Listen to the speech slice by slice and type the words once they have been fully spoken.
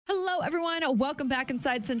everyone. Welcome back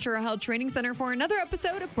inside Centura Health Training Center for another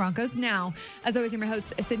episode of Broncos Now. As always, I'm your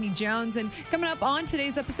host, Sydney Jones. And coming up on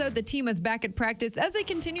today's episode, the team was back at practice as they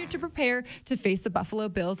continue to prepare to face the Buffalo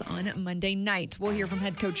Bills on Monday night. We'll hear from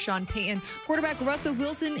head coach Sean Payton, quarterback Russell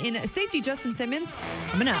Wilson, and safety Justin Simmons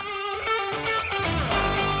coming up.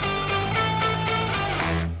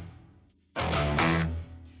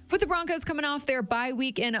 With the Broncos coming off their bye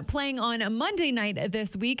week and playing on Monday night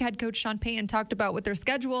this week, head coach Sean Payton talked about what their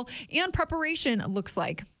schedule and preparation looks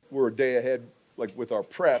like. We're a day ahead, like with our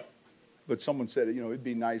prep, but someone said, it'd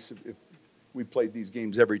be nice if we played these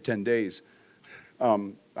games every 10 days.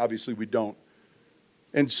 Obviously, we don't.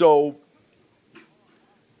 And so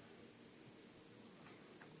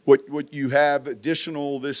what you have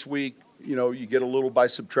additional this week, you get a little by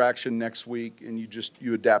subtraction next week, and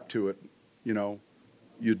you adapt to it,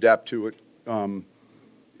 You adapt to it,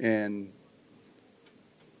 and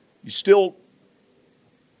you still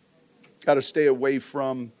got to stay away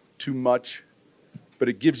from too much, but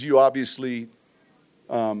it gives you obviously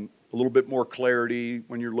a little bit more clarity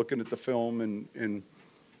when you're looking at the film, and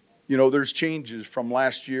there's changes from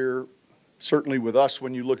last year. Certainly with us,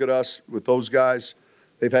 when you look at us with those guys,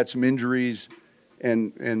 they've had some injuries,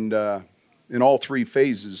 and in all three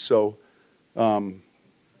phases, so.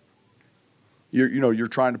 You're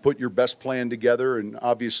trying to put your best plan together, and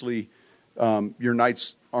obviously your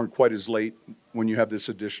nights aren't quite as late when you have this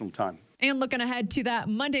additional time. And looking ahead to that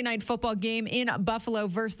Monday night football game in Buffalo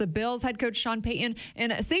versus the Bills, head coach Sean Payton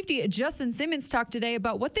and safety Justin Simmons talked today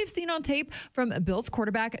about what they've seen on tape from Bills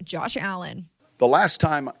quarterback Josh Allen. The last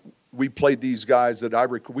time we played these guys that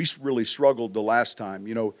we really struggled the last time.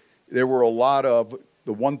 There were a lot of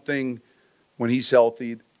the one thing when he's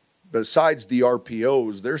healthy. Besides the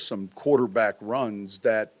RPOs, there's some quarterback runs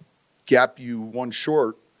that gap you one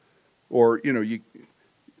short, or, you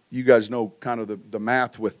guys know kind of the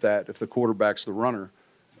math with that if the quarterback's the runner.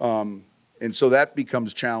 And so that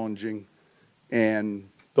becomes challenging. And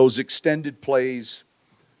those extended plays,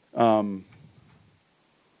 those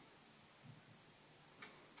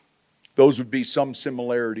would be some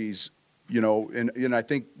similarities, and I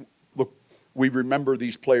think, look, we remember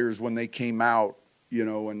these players when they came out,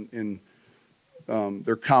 and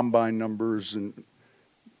their combine numbers, and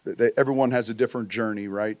everyone has a different journey,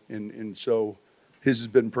 right? And so his has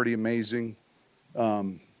been pretty amazing.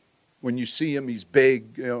 When you see him, he's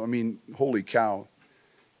big. Holy cow.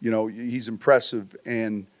 He's impressive,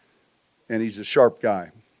 and he's a sharp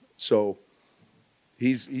guy. So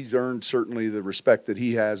he's earned certainly the respect that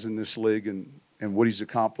he has in this league and what he's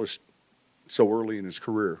accomplished so early in his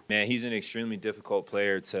career. Man, he's an extremely difficult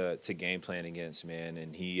player to game plan against, man.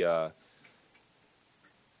 And he's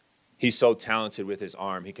so talented with his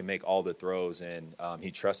arm. He can make all the throws, and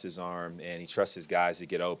he trusts his arm, and he trusts his guys to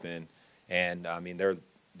get open. And,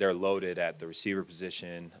 they're loaded at the receiver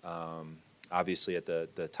position, obviously at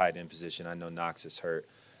the tight end position. I know Knox is hurt,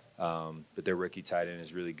 but their rookie tight end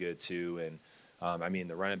is really good too. And,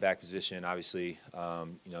 the running back position, obviously, I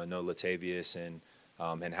know Latavius and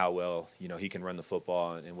how well, he can run the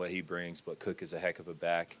football and what he brings. But Cook is a heck of a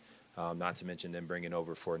back, not to mention them bringing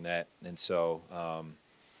over Fournette. And so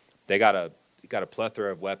they got a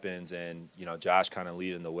plethora of weapons, and, Josh kind of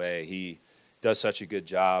leading the way. He does such a good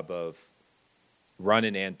job of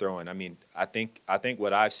running and throwing. I think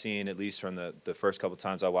what I've seen, at least from the first couple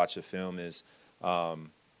times I watched the film, is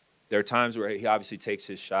there are times where he obviously takes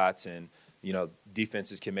his shots, and,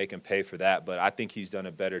 defenses can make him pay for that. But I think he's done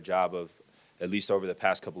a better job of, at least over the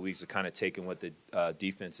past couple of weeks, of kind of taking what the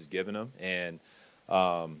defense is giving them. And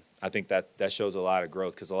I think that shows a lot of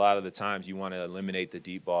growth, because a lot of the times you want to eliminate the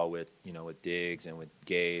deep ball with Diggs and with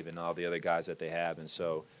Gabe and all the other guys that they have. And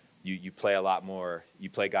so you play a lot more. You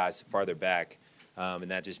play guys farther back,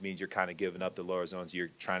 and that just means you're kind of giving up the lower zones. You're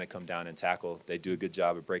trying to come down and tackle. They do a good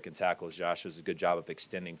job of breaking tackles. Josh does a good job of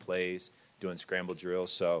extending plays, doing scramble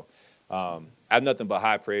drills. So I have nothing but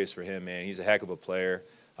high praise for him, man. He's a heck of a player.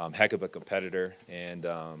 Heck of a competitor, and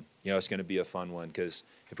it's going to be a fun one, because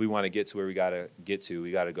if we want to get to where we got to get to, we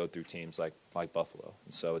got to go through teams like Buffalo.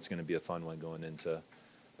 And so it's going to be a fun one going into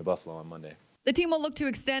the Buffalo on Monday. The team will look to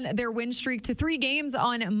extend their win streak to 3 games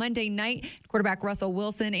on Monday night. Quarterback Russell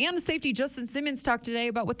Wilson and safety Justin Simmons talked today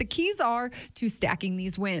about what the keys are to stacking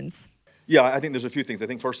these wins. Yeah, I think there's a few things. I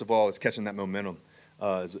think first of all is catching that momentum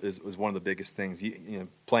is one of the biggest things.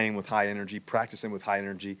 Playing with high energy, practicing with high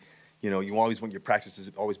energy. You always want your practices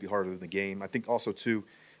to always be harder than the game. I think also, too,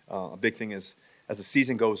 a big thing is as the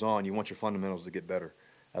season goes on, you want your fundamentals to get better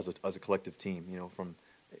as a collective team, from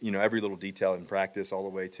every little detail in practice all the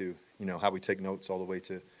way to, how we take notes, all the way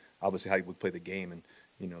to obviously how we play the game, and,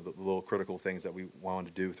 the little critical things that we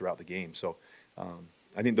wanted to do throughout the game. So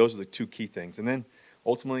I think those are the two key things. And then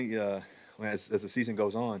ultimately, as the season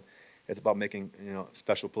goes on, it's about making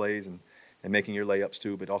special plays and making your layups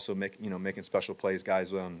too, but also making special plays.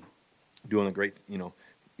 Guys doing a great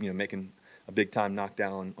making a big time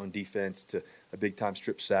knockdown on defense to a big time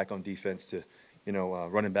strip sack on defense to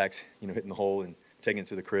running backs hitting the hole and taking it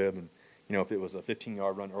to the crib, and if it was a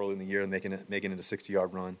 15-yard run early in the year and making it a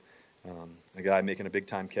 60-yard run, a guy making a big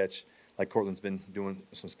time catch like Cortland's been doing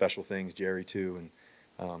some special things, Jerry too,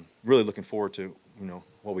 and really looking forward to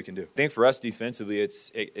what we can do. I think for us defensively,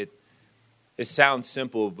 it sounds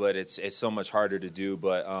simple, but it's so much harder to do.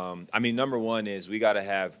 But I mean, number one is we got to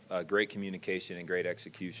have great communication and great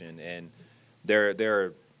execution, and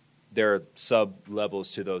there are sub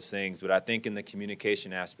levels to those things. But I think in the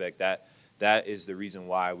communication aspect, that is the reason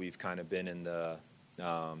why we've kind of been in the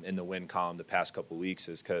win column the past couple of weeks,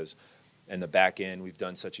 is because in the back end we've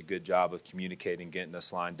done such a good job of communicating, getting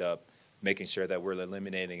us lined up, making sure that we're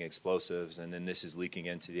eliminating explosives, and then this is leaking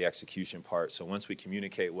into the execution part. So once we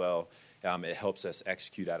communicate well, it helps us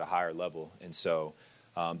execute at a higher level. And so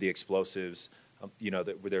the explosives,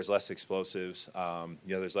 there's less explosives,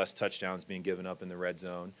 there's less touchdowns being given up in the red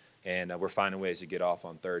zone, and we're finding ways to get off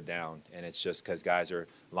on third down. And it's just because guys are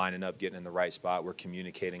lining up, getting in the right spot. We're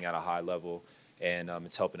communicating at a high level, and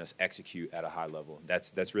it's helping us execute at a high level.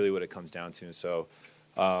 That's really what it comes down to. So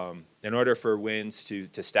in order for wins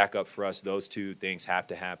to stack up for us, those two things have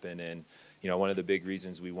to happen. And one of the big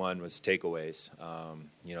reasons we won was takeaways,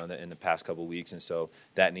 in the past couple of weeks, and so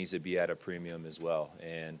that needs to be at a premium as well.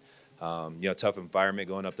 And tough environment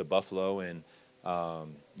going up to Buffalo, and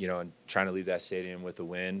and trying to leave that stadium with a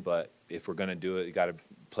win. But if we're going to do it, we got to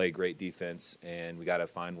play great defense, and we got to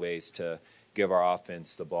find ways to give our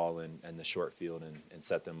offense the ball in the short field and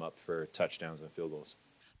set them up for touchdowns and field goals.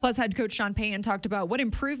 Plus, head coach Sean Payton talked about what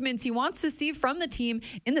improvements he wants to see from the team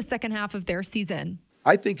in the second half of their season.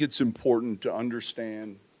 I think it's important to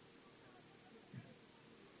understand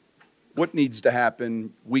what needs to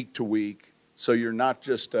happen week to week, so you're not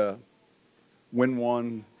just a win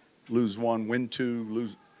one, lose one, win two,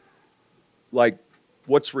 lose. Like,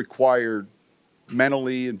 what's required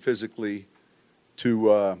mentally and physically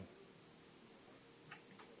to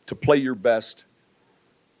play your best.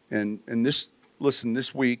 And this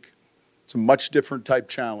week, it's a much different type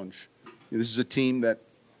challenge. This is a team that,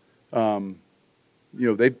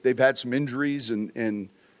 they've had some injuries, and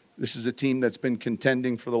this is a team that's been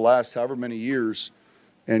contending for the last however many years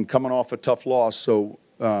and coming off a tough loss. So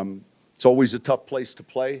it's always a tough place to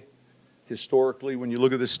play historically when you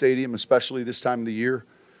look at this stadium, especially this time of the year.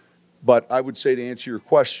 But I would say, to answer your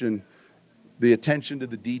question, the attention to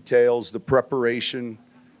the details, the preparation,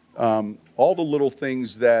 all the little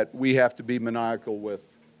things that we have to be maniacal with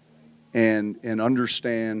and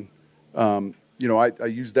understand. I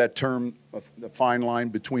use that term, the fine line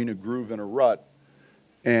between a groove and a rut.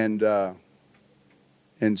 And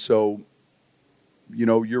so,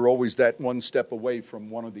 you're always that one step away from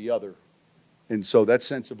one or the other. And so that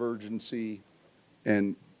sense of urgency,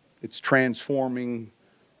 and it's transforming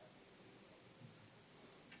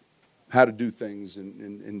how to do things.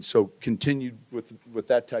 And so continue with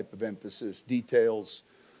that type of emphasis, details,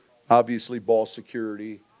 obviously ball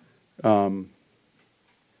security. Those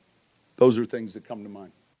are things that come to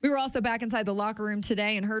mind. We were also back inside the locker room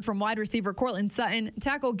today and heard from wide receiver Cortland Sutton,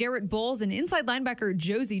 tackle Garrett Bowles, and inside linebacker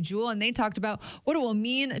Josie Jewell, and they talked about what it will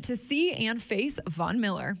mean to see and face Von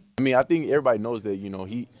Miller. I mean, I think everybody knows that,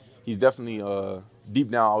 he's definitely deep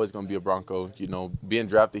down always going to be a Bronco. Being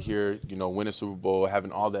drafted here, winning Super Bowl,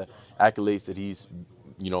 having all the accolades that he's,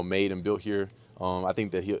 made and built here. I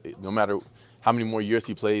think that no matter how many more years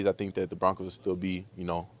he plays, I think that the Broncos will still be,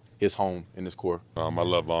 his home in his core. I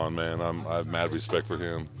love Von, man. I have mad respect for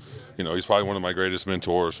him. He's probably one of my greatest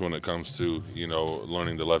mentors when it comes to,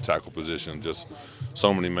 learning the left tackle position. Just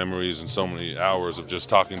so many memories and so many hours of just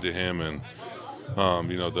talking to him. And,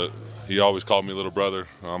 he always called me little brother.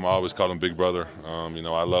 I always called him big brother.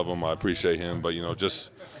 I love him. I appreciate him. But,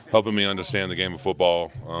 just helping me understand the game of football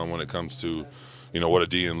when it comes to, what a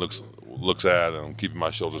DN looks at, and keeping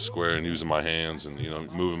my shoulders square and using my hands and,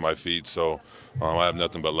 moving my feet. So I have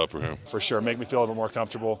nothing but love for him. For sure. Make me feel a little more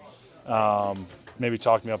comfortable. Maybe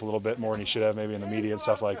talk me up a little bit more than he should have, maybe in the media and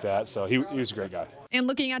stuff like that. So he was a great guy. And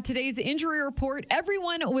looking at today's injury report,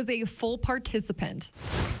 everyone was a full participant.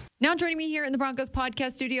 Now joining me here in the Broncos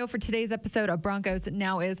podcast studio for today's episode of Broncos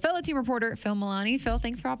Now is fellow team reporter Phil Milani. Phil,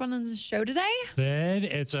 thanks for hopping on the show today. Sid,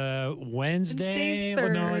 it's a Wednesday.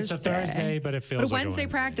 Well, no, it's a Thursday, but it feels like a Wednesday.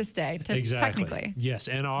 Practice day, exactly. Technically. Yes,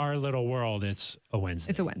 in our little world, it's a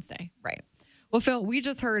Wednesday. It's a Wednesday, right. Well, Phil, we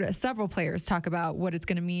just heard several players talk about what it's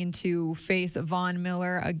going to mean to face Von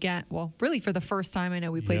Miller again. Well, really for the first time. I know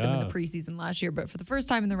we played them in the preseason last year, but for the first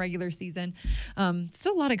time in the regular season.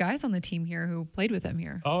 Still a lot of guys on the team here who played with him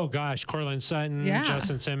here. Oh, gosh. Cortland Sutton,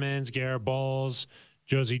 Justin Simmons, Garrett Bowles,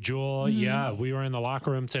 Josie Jewell. Yeah, we were in the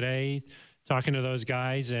locker room today talking to those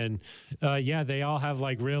guys, and they all have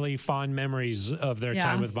like really fond memories of their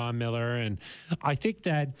time with Von Miller. And I think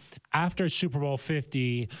that after Super Bowl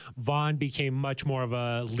 50, Von became much more of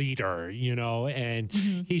a leader, and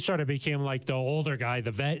he sort of became like the older guy,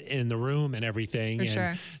 the vet in the room and everything. For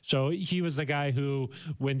sure. So he was the guy who,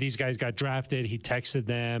 when these guys got drafted, he texted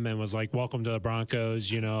them and was like, welcome to the Broncos,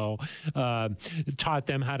 taught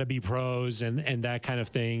them how to be pros and that kind of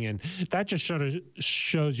thing. And that just sort of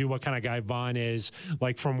shows you what kind of guy Von is,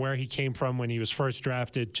 like from where he came from when he was first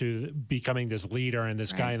drafted to becoming this leader and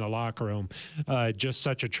this guy in the locker room. Just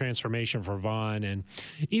such a transformation for Von. And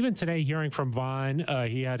even today, hearing from Von,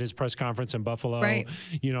 he had his press conference in Buffalo. Right.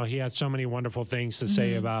 He had so many wonderful things to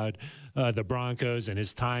say about the Broncos and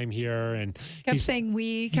his time here. And kept saying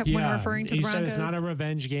when referring to the Broncos. He said it's not a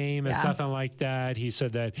revenge game. It's nothing like that. He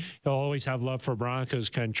said that he'll always have love for Broncos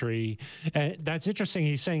country. And that's interesting.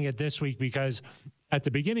 He's saying it this week because at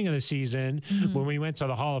the beginning of the season, when we went to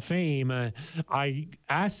the Hall of Fame, I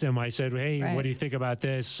asked him, I said, hey, what do you think about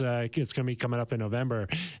this? It's going to be coming up in November.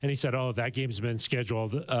 And he said, oh, that game's been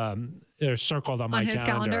scheduled or circled on my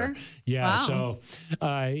calendar. Yeah, so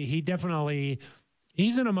he definitely,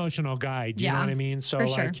 he's an emotional guy. Do you know what I mean? So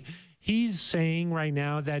he's saying right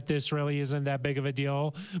now that this really isn't that big of a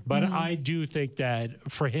deal. But I do think that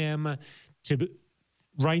for him to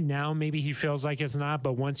right now, maybe he feels like it's not,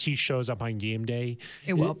 but once he shows up on game day,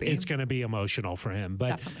 it will be. It's going to be emotional for him.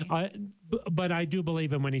 But I do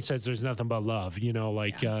believe him when he says there's nothing but love.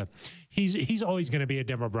 He's always going to be a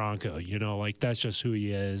Denver Bronco. That's just who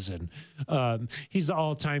he is, and he's the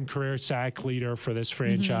all-time career sack leader for this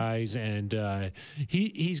franchise, and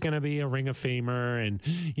he's going to be a Ring of Famer, and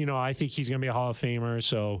I think he's going to be a Hall of Famer.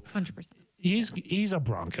 So 100%. He's a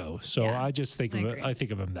Bronco. So I just think I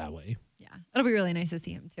think of him that way. It'll be really nice to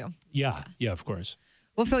see him too. Yeah, of course.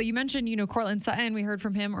 Well, Phil, you mentioned, Cortland Sutton. We heard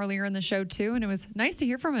from him earlier in the show too, and it was nice to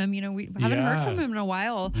hear from him. We haven't heard from him in a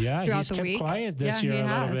while throughout the week. He's kept quiet this year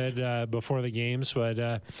a little bit before the games,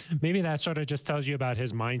 but maybe that sort of just tells you about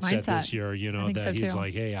his mindset this year, that he's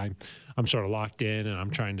like, hey, I'm sort of locked in and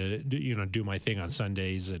I'm trying to, do my thing on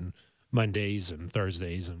Sundays and Mondays and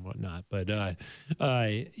Thursdays and whatnot. But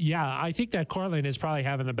I think that Cortland is probably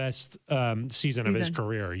having the best season of his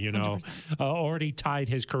career, already tied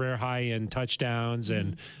his career high in touchdowns,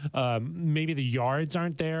 and maybe the yards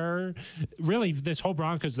aren't there. Really, this whole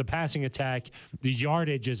Broncos, the passing attack, the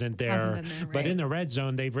yardage isn't there. But in the red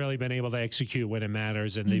zone, they've really been able to execute when it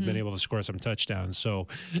matters, and they've been able to score some touchdowns. So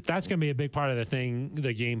that's going to be a big part of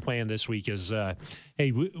the game plan this week is, hey,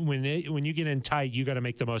 when you get in tight, you got to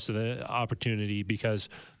make the most of the opportunity, because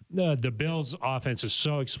the Bills' offense is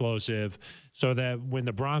so explosive, so that when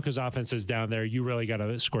the Broncos' offense is down there, you really got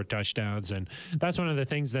to score touchdowns. And that's one of the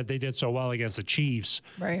things that they did so well against the Chiefs.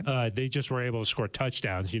 Right. They just were able to score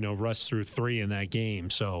touchdowns, Russ threw 3 in that game.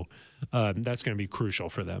 So that's going to be crucial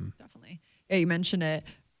for them. Definitely. Yeah, you mentioned it.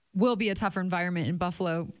 Will be a tougher environment in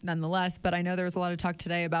Buffalo nonetheless, but I know there was a lot of talk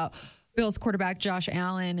today about Bills quarterback Josh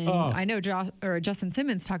Allen, and I know Justin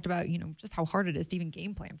Simmons talked about, just how hard it is to even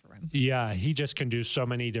game plan for him. Yeah, he just can do so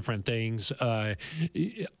many different things.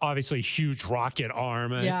 Obviously, huge rocket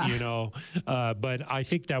arm, but I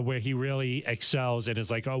think that where he really excels and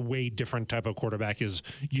is like a way different type of quarterback is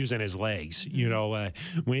using his legs. I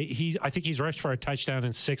think he's rushed for a touchdown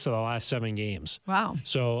in 6 of the last 7 games. Wow.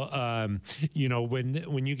 So,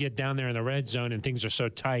 when you get down there in the red zone and things are so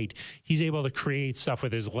tight, he's able to create stuff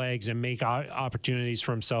with his legs and make opportunities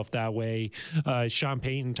for himself that way. Sean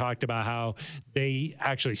Payton talked about how they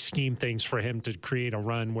actually scheme things for him to create a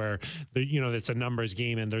run where, it's a numbers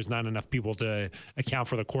game and there's not enough people to account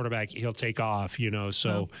for the quarterback. He'll take off,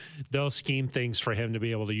 so they'll scheme things for him to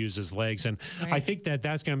be able to use his legs. And I think that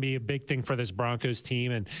that's going to be a big thing for this Broncos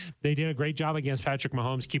team. And they did a great job against Patrick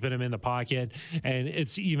Mahomes, keeping him in the pocket. And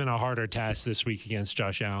it's even a harder task this week against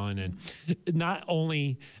Josh Allen. And not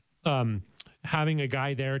only having a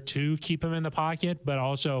guy there to keep him in the pocket, but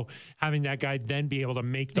also having that guy then be able to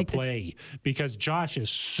make the play, because Josh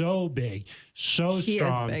is so big, so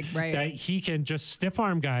strong that he can just stiff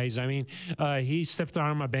arm guys. I mean, he stiff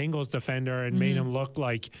arm a Bengals defender and made him looked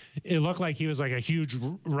like he was like a huge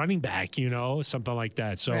running back, something like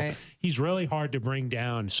that. So he's really hard to bring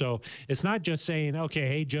down. So it's not just saying, okay,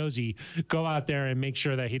 hey, Josie, go out there and make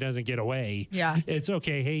sure that he doesn't get away. Yeah. It's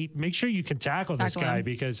okay. Hey, make sure you can tackle this guy,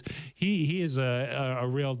 because he is is a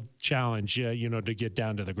real challenge, to get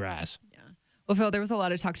down to the grass. Yeah. Well, Phil, there was a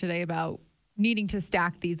lot of talk today about needing to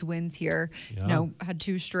stack these wins here. Yeah. Had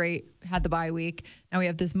 2 straight, had the bye week. Now we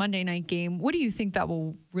have this Monday night game. What do you think that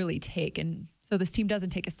will really take? And so this team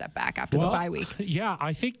doesn't take a step back after the bye week. Yeah,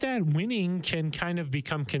 I think that winning can kind of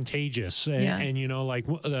become contagious. And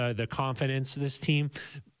the confidence this team.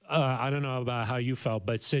 I don't know about how you felt,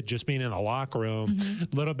 but Sid, just being in the locker room,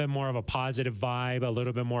 a little bit more of a positive vibe, a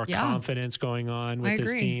little bit more confidence going on with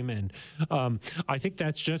this team. And I think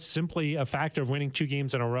that's just simply a factor of winning 2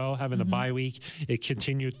 games in a row, having the bye week. It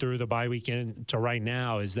continued through the bye weekend to right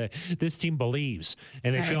now, is that this team believes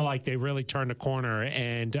and they feel like they really turned a corner.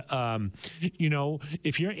 And,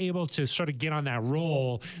 if you're able to sort of get on that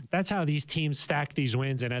roll, that's how these teams stack these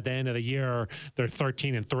wins. And at the end of the year, they're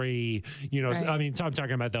 13-3. I mean, I'm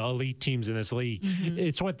talking about the elite teams in this league.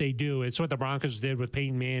 It's what they do. It's what the Broncos did with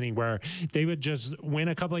Peyton Manning, where they would just win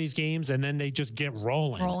a couple of these games and then they just get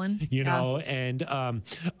rolling. And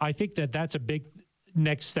I think that that's a big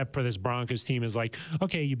next step for this Broncos team is like,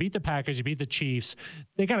 okay, you beat the Packers, you beat the Chiefs.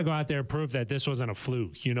 They got to go out there and prove that this wasn't a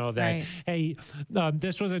fluke, hey,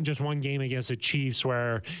 this wasn't just one game against the Chiefs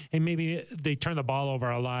where, hey, maybe they turned the ball over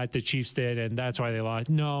a lot, the Chiefs did, and that's why they lost.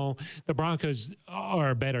 No, the Broncos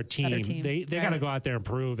are a better team. They got to go out there and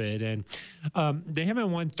prove it. And they haven't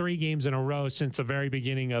won 3 games in a row since the very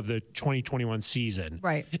beginning of the 2021 season.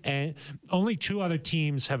 Right. And only 2 other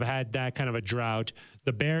teams have had that kind of a drought,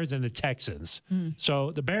 the Bears and the Texans.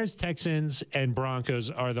 So the Bears, Texans, and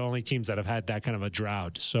Broncos are the only teams that have had that kind of a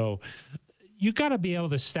drought. So you got to be able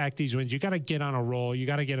to stack these wins. You got to get on a roll. You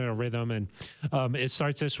got to get in a rhythm. And it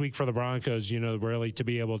starts this week for the Broncos, really to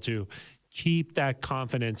be able to keep that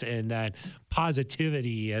confidence and that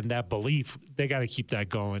positivity and that belief. They got to keep that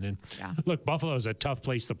going. And look, Buffalo is a tough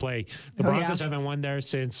place to play. The Broncos haven't won there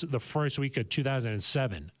since the first week of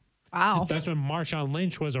 2007. Wow. That's when Marshawn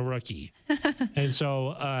Lynch was a rookie. And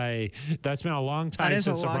so that's been a long time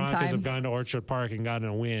since the Broncos have gone to Orchard Park and gotten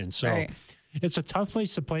a win. So it's a tough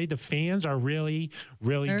place to play. The fans are really,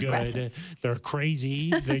 really good. Aggressive. They're crazy.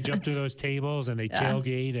 They jump through those tables and they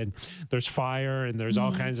tailgate, and there's fire and there's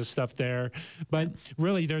all kinds of stuff there. But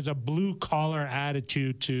really, there's a blue-collar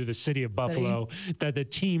attitude to the city of Buffalo that the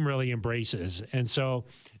team really embraces. And so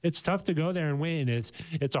it's tough to go there and win.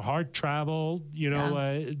 It's a hard travel,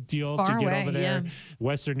 deal to get over there.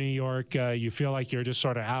 Western New York, you feel like you're just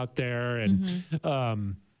sort of out there, and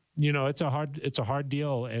it's a hard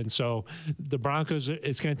deal. And so the Broncos,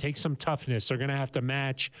 it's going to take some toughness. They're going to have to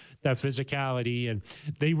match that physicality, and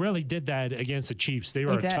they really did that against the Chiefs. They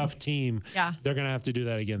were a tough team. Yeah, they're going to have to do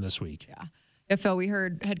that again this week. Yeah, Phil, we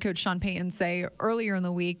heard head coach Sean Payton say earlier in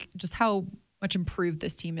the week just how much improved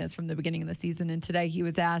this team is from the beginning of the season. And today he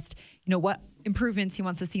was asked, what improvements he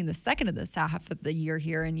wants to see in the second of this half of the year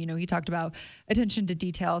here. And, he talked about attention to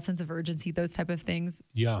detail, sense of urgency, those type of things.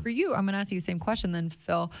 Yeah. For you, I'm going to ask you the same question then,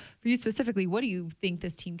 Phil. For you specifically, what do you think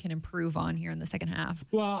this team can improve on here in the second half?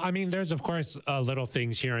 Well, I mean, there's, of course, little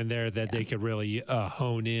things here and there that they could really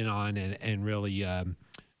hone in on and really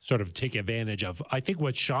sort of take advantage of. I think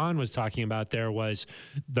what Sean was talking about there was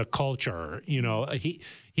the culture.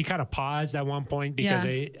 He kind of paused at one point because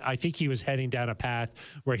I think he was heading down a path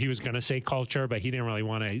where he was going to say culture, but he didn't really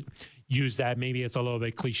want to use that. Maybe it's a little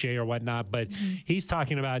bit cliche or whatnot, but he's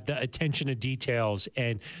talking about the attention to details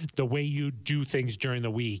and the way you do things during the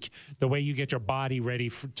week, the way you get your body ready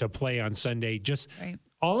to play on Sunday. Just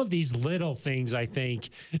all of these little things, I think,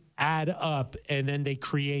 add up, and then they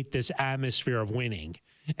create this atmosphere of winning.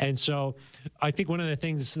 And so I think one of the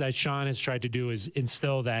things that Sean has tried to do is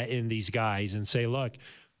instill that in these guys and say, look,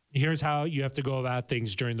 here's how you have to go about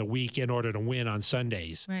things during the week in order to win on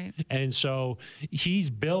Sundays. Right. And so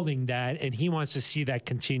he's building that, and he wants to see that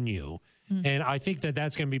continue. And I think that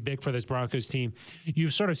that's going to be big for this Broncos team.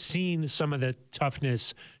 You've sort of seen some of the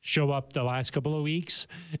toughness show up the last couple of weeks.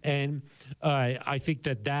 And I think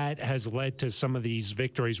that has led to some of these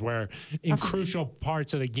victories where in crucial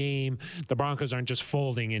parts of the game, the Broncos aren't just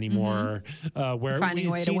folding anymore, where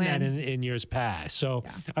we've seen that in years past. So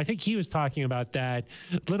I think he was talking about that.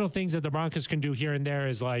 Little things that the Broncos can do here and there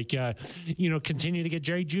is like, continue to get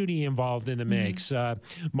Jerry Jeudy involved in the mix.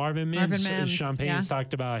 Marvin Mims, Sean Payton's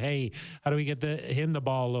talked about, hey, how do we get him the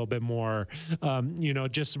ball a little bit more?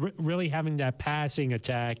 Just really having that passing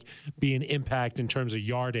attack be an impact in terms of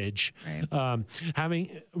yardage. Right.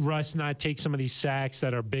 Having Russ not take some of these sacks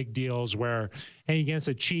that are big deals where, hey, against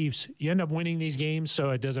the Chiefs, you end up winning these games, so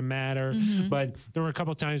it doesn't matter. But there were a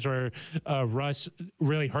couple of times where Russ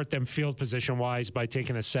really hurt them field position-wise by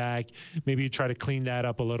taking a sack. Maybe you try to clean that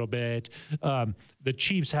up a little bit. The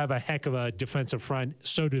Chiefs have a heck of a defensive front.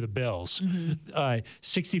 So do the Bills.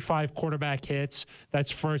 65 quarterback hits.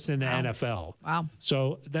 That's first in the NFL. Wow.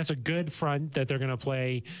 So that's a good front that they're going to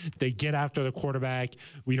play. They get after the quarterback.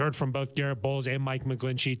 We heard from both Garrett Bowles and Mike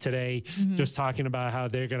McGlinchey today just talking about how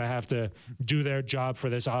they're going to have to do their job for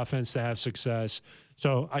this offense to have success.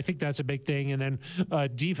 So I think that's a big thing. And then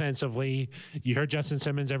defensively, you heard Justin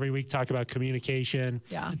Simmons every week talk about communication.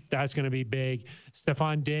 Yeah. That's going to be big.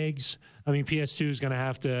 Stephon Diggs, I mean, PS2 is going to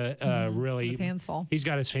have to really. His hands full. He's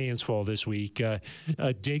got his hands full this week.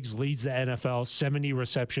 Diggs leads the NFL, 70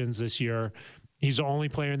 receptions this year. He's the only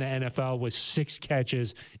player in the NFL with 6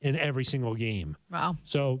 catches in every single game. Wow.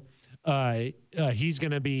 So he's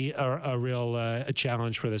going to be a real a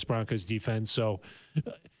challenge for this Broncos defense. So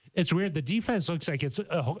it's weird. The defense looks like it's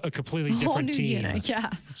a completely different team. Unit, yeah.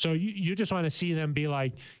 So you just want to see them be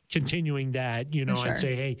like continuing that, you know, Sure. and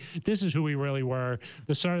say, hey, this is who we really were.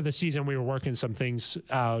 The start of the season, we were working some things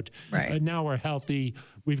out. Right. Now we're healthy.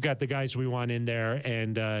 We've got the guys we want in there,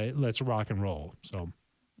 and let's rock and roll. So.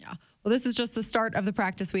 Yeah. Well, this is just the start of the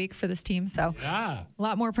practice week for this team. So Yeah. a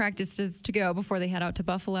lot more practices to go before they head out to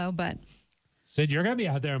Buffalo. But Sid, you're going to be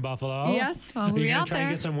out there in Buffalo. Yes, Are we'll you be going out to try and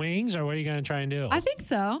there. get some wings, or what are you going to try and do? I think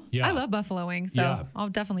so. Yeah. I love buffalo wings, so Yeah. I'll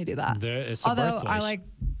definitely do that. It's the Although birthplace.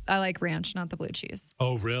 I like ranch, not the blue cheese.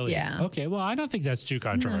 Oh, really? Yeah. Okay. Well, I don't think that's too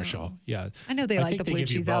controversial. Yeah. I know they like think the they blue give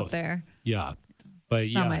you cheese out both. there. Yeah. But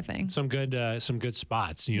It's yeah, not my thing. Some good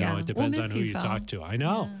spots. You know, Yeah. it depends We'll on miss who you, you Phil. talk to. I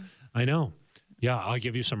know. I know. Yeah, I'll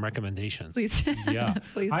give you some recommendations. Please. Yeah.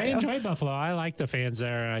 Please I do. enjoy Buffalo. I like the fans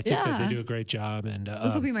there. I think that Yeah. they do a great job. And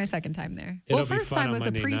This will be my second time there. it'll Well, be first fun time on was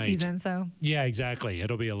a Monday night. preseason, so yeah, exactly.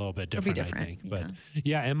 It'll be a little bit It'll be different, I different, think. But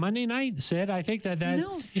yeah, and Monday night, Sid, I think that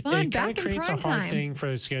know, it's it fun. kind Back of in creates a prime hard time. thing for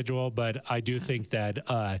the schedule. But I do think that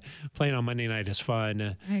playing on Monday night is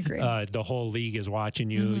fun. I agree. The whole league is watching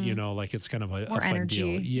you. You know, like it's kind of a More fun energy, deal.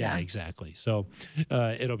 Yeah, yeah. exactly. So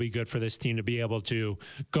it'll be good for this team to be able to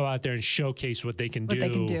go out there and showcase what they can What do. they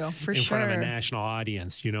can do, for in front of a sure. national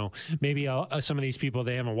audience. You know, maybe some of these people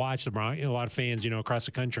they haven't watched the Broncos. A lot of fans, you know, across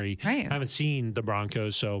the country Right. haven't seen the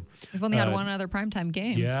Broncos. So we've only had one other primetime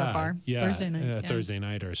game so far. yeah, Thursday night. Yeah. Thursday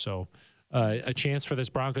nighter. So a chance for this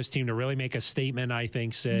Broncos team to really make a statement, I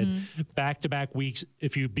think, Sid. Mm-hmm. Back-to-back weeks.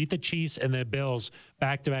 If you beat the Chiefs and the Bills,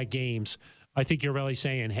 back-to-back games, I think you're really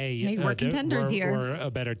saying, hey, we're contenders here. We're a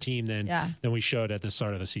better team than we showed at the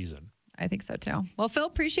start of the season. I think so too. Well, Phil,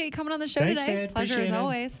 appreciate you coming on the show Thanks, today. Sid. Pleasure Appreciate as it.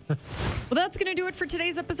 always. Well, that's going to do it for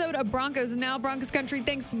today's episode of Broncos Now, Broncos Country.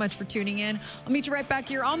 Thanks so much for tuning in. I'll meet you right back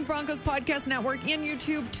here on the Broncos Podcast Network and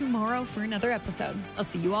YouTube tomorrow for another episode. I'll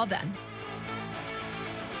see you all then.